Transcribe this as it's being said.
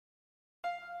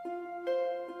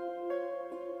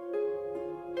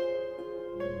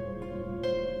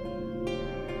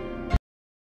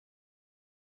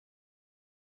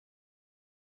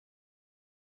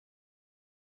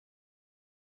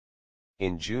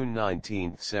In June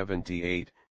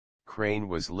 1978, Crane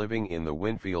was living in the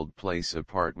Winfield Place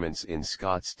apartments in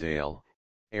Scottsdale,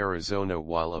 Arizona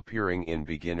while appearing in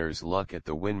Beginner's Luck at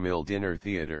the Windmill Dinner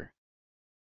Theater.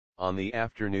 On the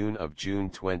afternoon of June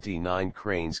 29,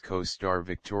 Crane's co-star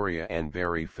Victoria Ann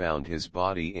Berry found his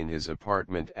body in his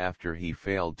apartment after he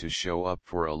failed to show up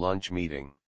for a lunch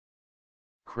meeting.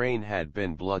 Crane had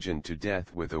been bludgeoned to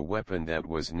death with a weapon that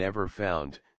was never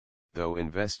found, though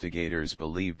investigators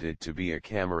believed it to be a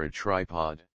camera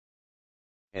tripod.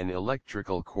 An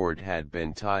electrical cord had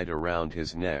been tied around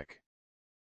his neck.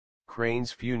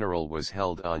 Crane's funeral was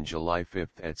held on July 5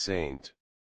 at St.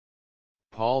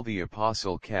 Paul the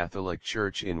Apostle Catholic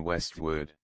Church in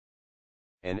Westwood.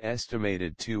 An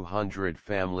estimated 200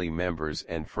 family members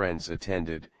and friends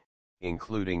attended,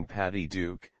 including Patty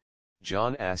Duke,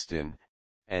 John Astin,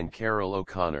 and Carol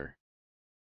O'Connor.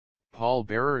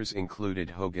 Pallbearers included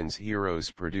Hogan's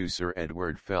Heroes producer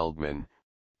Edward Feldman,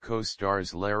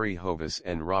 co-stars Larry Hovis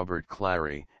and Robert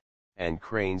Clary, and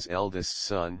Crane's eldest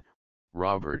son,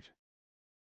 Robert.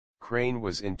 Crane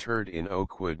was interred in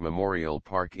Oakwood Memorial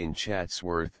Park in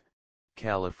Chatsworth,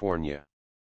 California.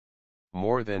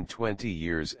 More than 20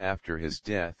 years after his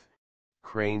death,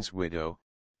 Crane's widow,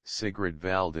 Sigrid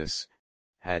Valdis,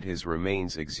 had his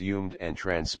remains exhumed and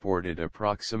transported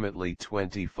approximately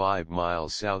 25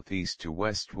 miles southeast to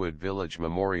Westwood Village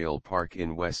Memorial Park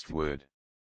in Westwood.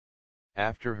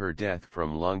 After her death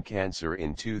from lung cancer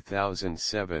in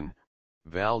 2007,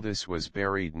 Valdis was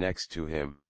buried next to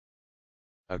him.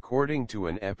 According to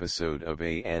an episode of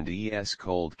A&E's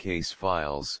Cold Case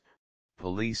Files,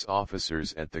 police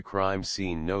officers at the crime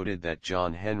scene noted that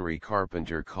John Henry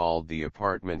Carpenter called the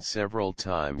apartment several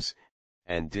times,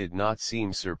 and did not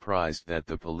seem surprised that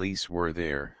the police were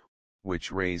there,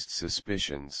 which raised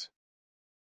suspicions.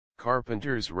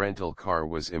 Carpenter's rental car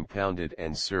was impounded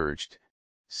and searched.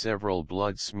 Several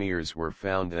blood smears were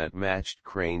found that matched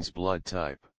Crane's blood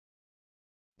type.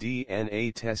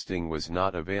 DNA testing was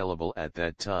not available at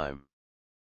that time.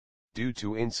 Due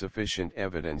to insufficient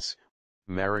evidence,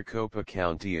 Maricopa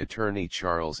County Attorney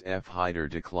Charles F. Hyder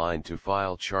declined to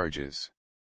file charges.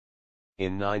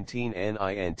 In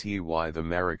 1990, the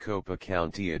Maricopa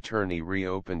County Attorney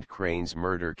reopened Crane's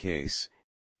murder case.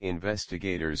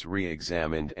 Investigators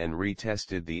re-examined and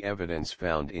retested the evidence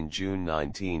found in June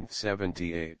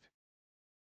 1978.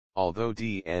 Although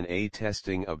DNA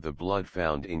testing of the blood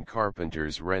found in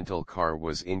Carpenter's rental car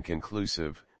was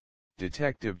inconclusive,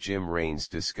 Detective Jim Raines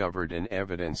discovered an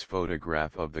evidence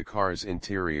photograph of the car's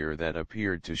interior that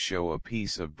appeared to show a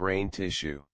piece of brain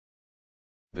tissue.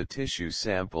 The tissue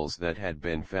samples that had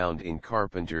been found in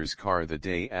Carpenter's car the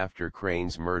day after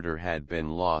Crane's murder had been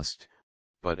lost,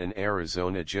 but an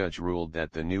Arizona judge ruled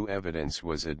that the new evidence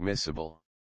was admissible.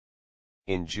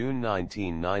 In June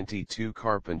 1992,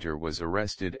 Carpenter was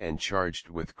arrested and charged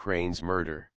with Crane's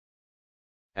murder.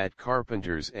 At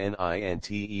Carpenter's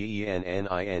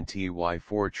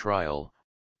NINTENNINTY4 trial,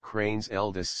 Crane's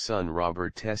eldest son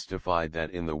Robert testified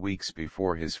that in the weeks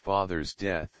before his father's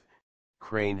death,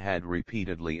 Crane had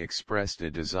repeatedly expressed a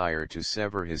desire to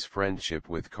sever his friendship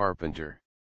with Carpenter.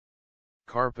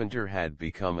 Carpenter had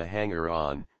become a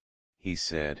hanger-on, he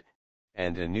said,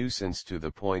 and a nuisance to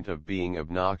the point of being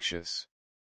obnoxious.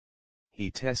 He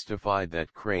testified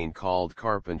that Crane called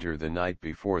Carpenter the night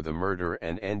before the murder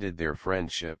and ended their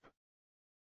friendship.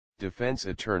 Defense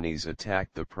attorneys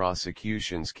attacked the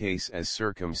prosecution's case as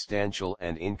circumstantial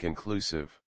and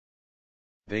inconclusive.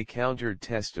 They countered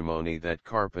testimony that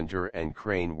Carpenter and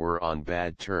Crane were on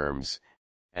bad terms,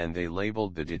 and they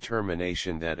labeled the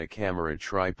determination that a camera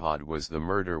tripod was the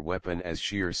murder weapon as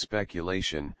sheer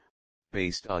speculation,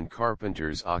 based on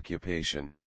Carpenter's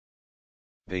occupation.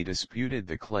 They disputed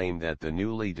the claim that the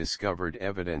newly discovered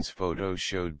evidence photo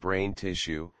showed brain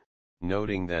tissue,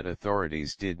 noting that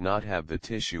authorities did not have the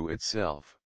tissue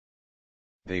itself.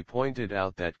 They pointed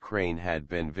out that Crane had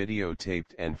been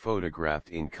videotaped and photographed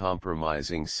in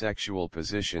compromising sexual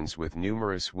positions with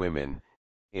numerous women,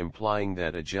 implying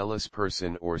that a jealous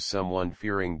person or someone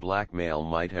fearing blackmail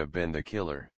might have been the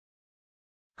killer.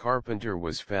 Carpenter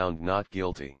was found not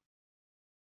guilty.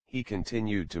 He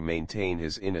continued to maintain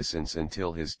his innocence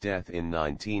until his death in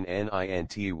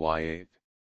 1998.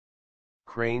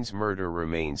 Crane's murder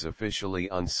remains officially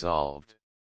unsolved.